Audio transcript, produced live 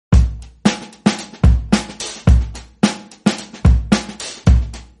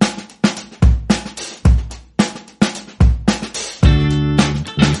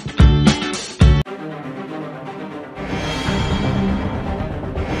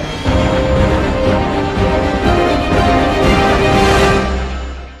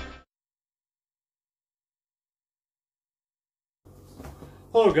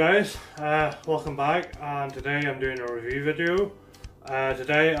Hello guys, welcome back, and today I'm doing a review video.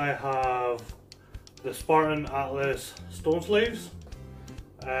 Today I have the Spartan Atlas stone sleeves,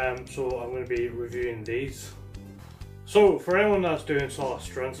 so I'm going to be reviewing these. So for anyone that's doing sort of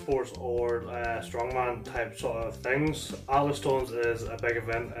strength sports or strongman type sort of things, Atlas stones is a big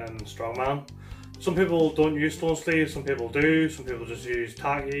event in strongman. Some people don't use stone sleeves, some people do, some people just use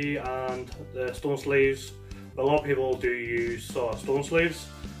tacky and the stone sleeves. But a lot of people do use sort of stone sleeves.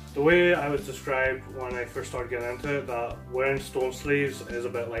 The way I was described when I first started getting into it, that wearing stone sleeves is a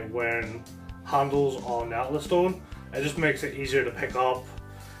bit like wearing handles on the Atlas stone. It just makes it easier to pick up,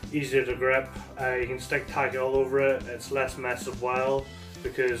 easier to grip. You can stick tacky all over it. It's less mess as well,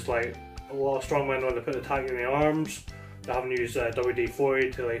 because like a lot of strongmen, when they put the tacky in the arms, they haven't used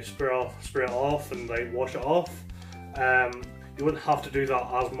WD-40 to like spray it off and like wash it off. You wouldn't have to do that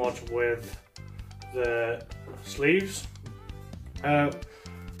as much with the sleeves.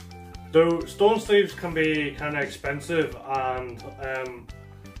 Though stone sleeves can be kind of expensive, and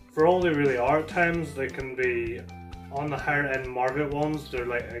for all they really are at times, they can be on the higher end market ones. They're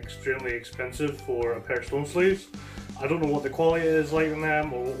like extremely expensive for a pair of stone sleeves. I don't know what the quality is like in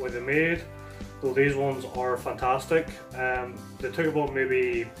them or what way they're made, though these ones are fantastic. They took about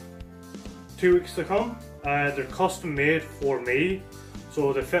maybe 2 weeks to come. They're custom made for me,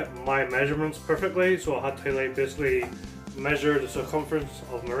 so they fit my measurements perfectly. So I had to like basically measure the circumference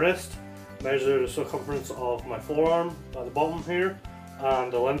of my wrist, measure the circumference of my forearm at the bottom here,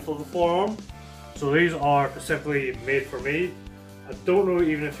 and the length of the forearm. So these are specifically made for me. I don't know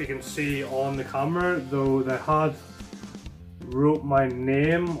even if you can see on the camera, though they had wrote my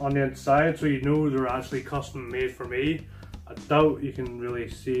name on the inside, so you know they're actually custom made for me. I doubt you can really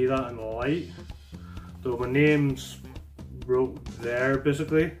see that in the light, though my name's wrote there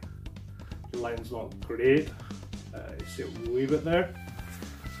basically. The lighting's not great, you see it a wee bit there.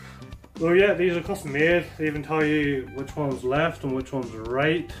 So yeah, these are custom made. They even tell you which one's left and which one's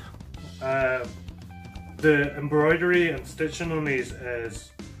right. The embroidery and stitching on these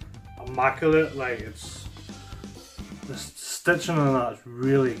is immaculate. Like, it's the stitching on that is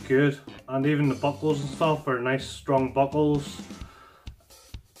really good, and even the buckles and stuff are nice strong buckles.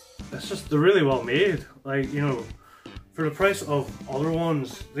 It's just, they're really well made. Like, you know, for the price of other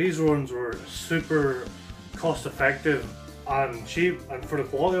ones, these ones were super cost effective and cheap, and for the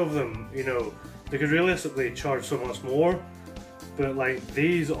quality of them, you know, they could realistically charge so much more. But like,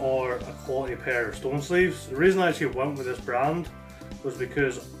 these are a quality pair of stone sleeves. The reason I actually went with this brand was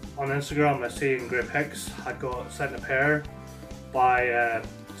because on Instagram I seen Graham Hicks had got sent a pair by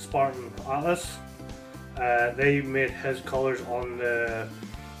Spartan Atlas. They made his colours on the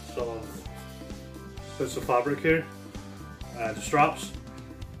sort of bits of fabric here, the straps.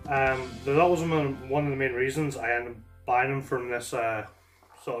 That was one of the main reasons I ended up buying them from this sort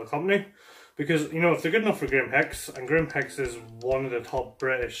of company, because, you know, if they're good enough for Graham Hicks, and Graham Hicks is one of the top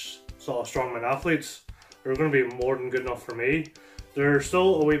British sort of strongman athletes, they're going to be more than good enough for me. They're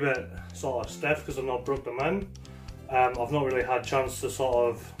still a wee bit sort of stiff because I've not broke them in. I've not really had a chance to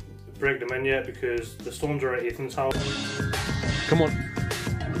sort of break them in yet because the stones are at Ethan's house. Come on.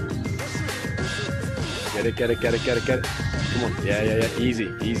 Get it, get it, get it, get it, get it. Come on. Yeah, yeah, yeah.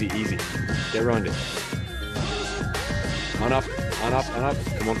 Easy, easy, easy. Get around it. On up, on up, on up.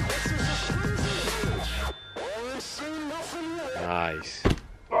 Come on. Nice.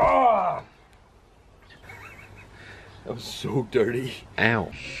 Ah! That was so dirty.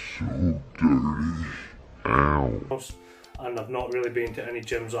 Ow. So dirty. Ow. And I've not really been to any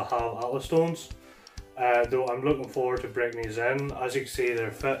gyms that have Atlas stones. Though I'm looking forward to breaking these in. As you can see,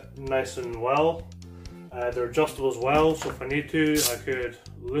 they're fit nice and well. They're adjustable as well, so if I need to, I could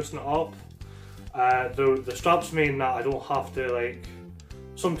loosen it up. Though the straps mean that I don't have to, like,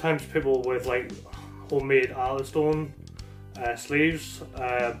 sometimes people with like homemade Atlas stone sleeves,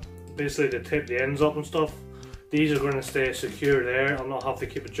 basically they tape the ends up and stuff. These are going to stay secure there. I'll not have to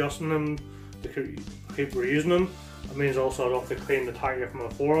keep adjusting them, to keep reusing them. That means also I don't have to clean the tacky from my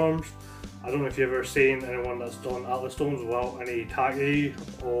forearms. I don't know if you've ever seen anyone that's done Atlas stones without any tacky,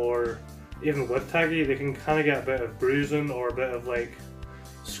 or even with tacky, they can kind of get a bit of bruising or a bit of like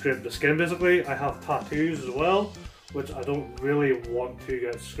scrape the skin basically. I have tattoos as well, which I don't really want to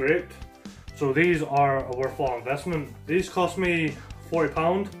get scraped. So these are a worthwhile investment. These cost me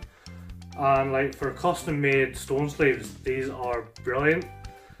 £40, and like for custom made stone sleeves, these are brilliant.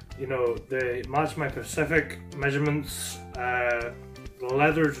 You know, they match my Pacific measurements. The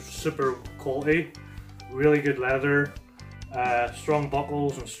leather's super quality, really good leather. Strong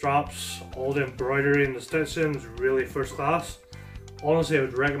buckles and straps, all the embroidery and the stitching is really first class. Honestly, I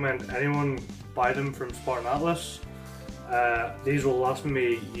would recommend anyone buy them from Spartan Atlas. These will last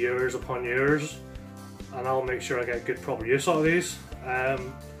me years upon years, and I'll make sure I get good proper use out of these.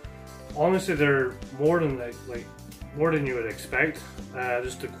 Honestly, they're more than more than you would expect.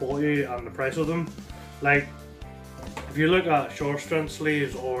 Just the quality and the price of them. Like, if you look at short strength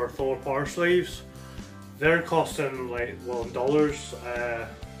sleeves or Thor power sleeves, they're costing like, well, in dollars.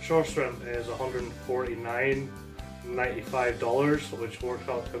 Short strength is $149.95, which works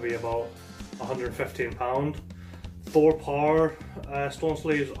out to be about £115. Thor power stone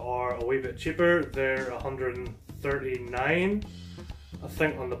sleeves are a wee bit cheaper. They're $139, I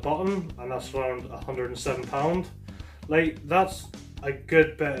think, on the bottom, and that's around £107. Like, that's a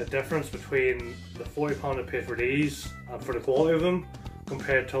good bit of difference between the £40 I pay for these and for the quality of them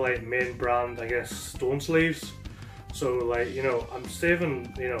compared to like main brand, I guess, stone sleeves. So like, you know, I'm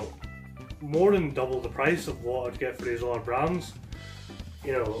saving, you know, more than double the price of what I'd get for these other brands.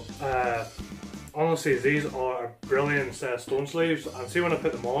 You know, honestly, these are a brilliant set of stone sleeves, and see, when I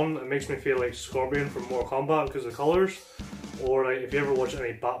put them on, it makes me feel like Scorpion from Mortal Kombat because of the colours. Or like, if you ever watch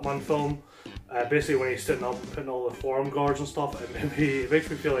any Batman film, basically when he's sitting up and putting all the forearm guards and stuff, it makes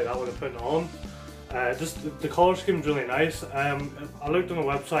me feel like that when I'm putting it on. Just the colour scheme's really nice. I looked on the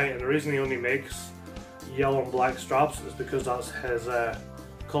website, and the reason he only makes yellow and black straps is because that's his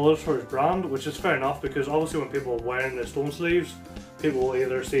colours for his brand, which is fair enough, because obviously when people are wearing the stone sleeves, people will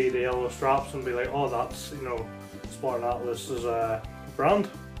either see the yellow straps and be like, oh, that's, you know, Spartan Atlas's brand.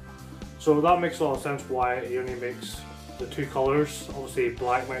 So that makes a lot of sense why he only makes the two colours. Obviously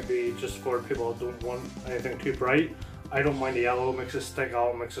black might be just for people who don't want anything too bright. I don't mind the yellow, it makes it stick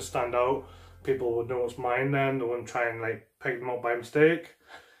out, makes it stand out. People would know it's mine then, they wouldn't try and like pick them up by mistake.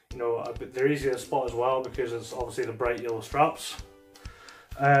 You know, they're easy to spot as well because it's obviously the bright yellow straps.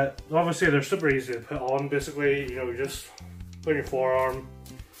 Obviously they're super easy to put on. Basically, you know, you just put in your forearm,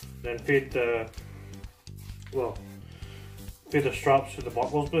 then feed the straps to the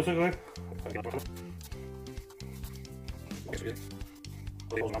buckles basically.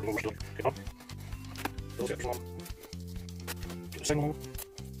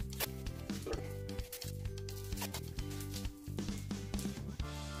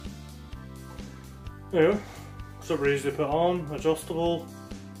 Yeah, super easy to put on, adjustable,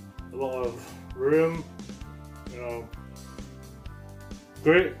 a lot of room, you know,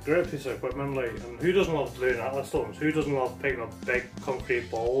 great piece of equipment. Like, and who doesn't love doing Atlas stones? Who doesn't love picking up big concrete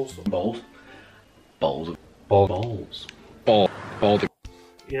balls? Balls.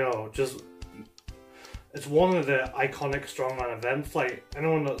 You know, just, it's one of the iconic Strongman events. Like,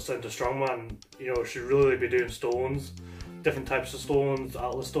 anyone that's into Strongman, you know, should really be doing stones. Different types of stones,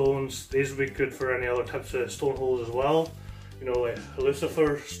 Atlas stones. These would be good for any other types of stone holds as well. You know, like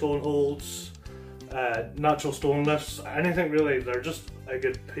Lucifer stone holds, natural stone lifts, anything really. They're just a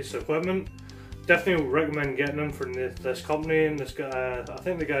good piece of equipment. Definitely recommend getting them from this company. And this guy, I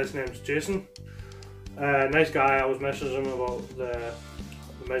think the guy's name's Jason. Nice guy. I was messaging him about the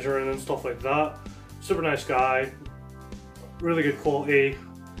measuring and stuff like that. Super nice guy. Really good quality.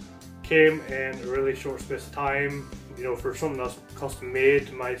 Came in a really short space of time. You know, for something that's custom made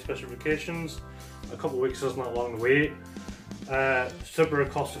to my specifications, a couple of weeks isn't that long to wait. Super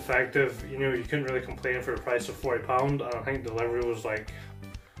cost effective. You know, you couldn't really complain for the price of £40, and I think delivery was like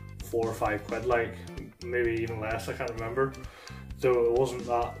 £4 or £5, like maybe even less, I can't remember. So it wasn't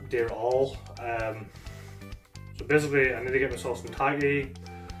that dear at all. So basically I need to get myself some tacky,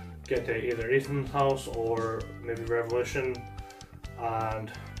 get to either Ethan's house or maybe Revolution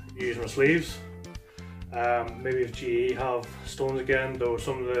and use my sleeves. Maybe if GE have stones again, though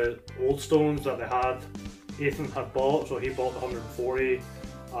some of the old stones that they had, Ethan had bought, so he bought the 140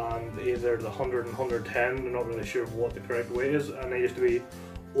 and either the 100 and 110, they're not really sure what the correct weight is, and they used to be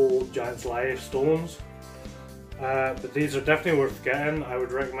old Giants Live stones. But these are definitely worth getting. I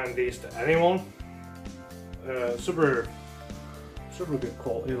would recommend these to anyone. Super good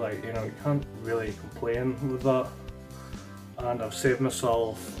quality, like, you know, you can't really complain with that. And I've saved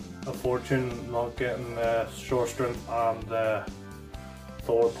myself a fortune not getting the short strength and the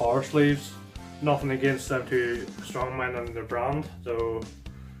Thor power sleeves. Nothing against them two Strongman and their brand, so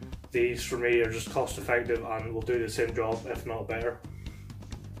these for me are just cost effective and will do the same job, if not better.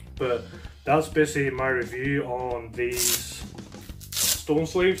 But that's basically my review on these stone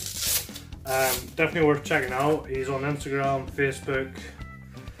sleeves. Definitely worth checking out. He's on Instagram, Facebook.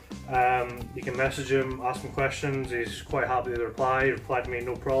 You can message him, ask him questions. He's quite happy to reply. He replied to me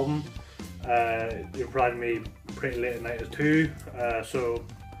no problem. He replied to me pretty late at night too, so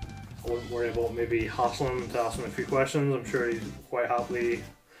I wouldn't worry about maybe hassling to ask him a few questions. I'm sure he's quite happily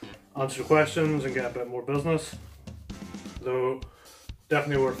answer the questions and get a bit more business. Though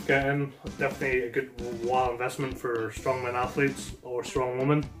definitely worth getting. Definitely a good while investment for strongman athletes or strong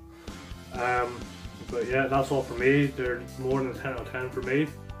women. But yeah, that's all for me. They're more than 10 out of 10 for me.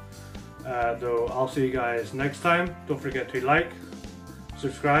 Though I'll see you guys next time. Don't forget to like,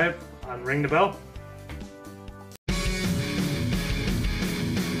 subscribe, and ring the bell.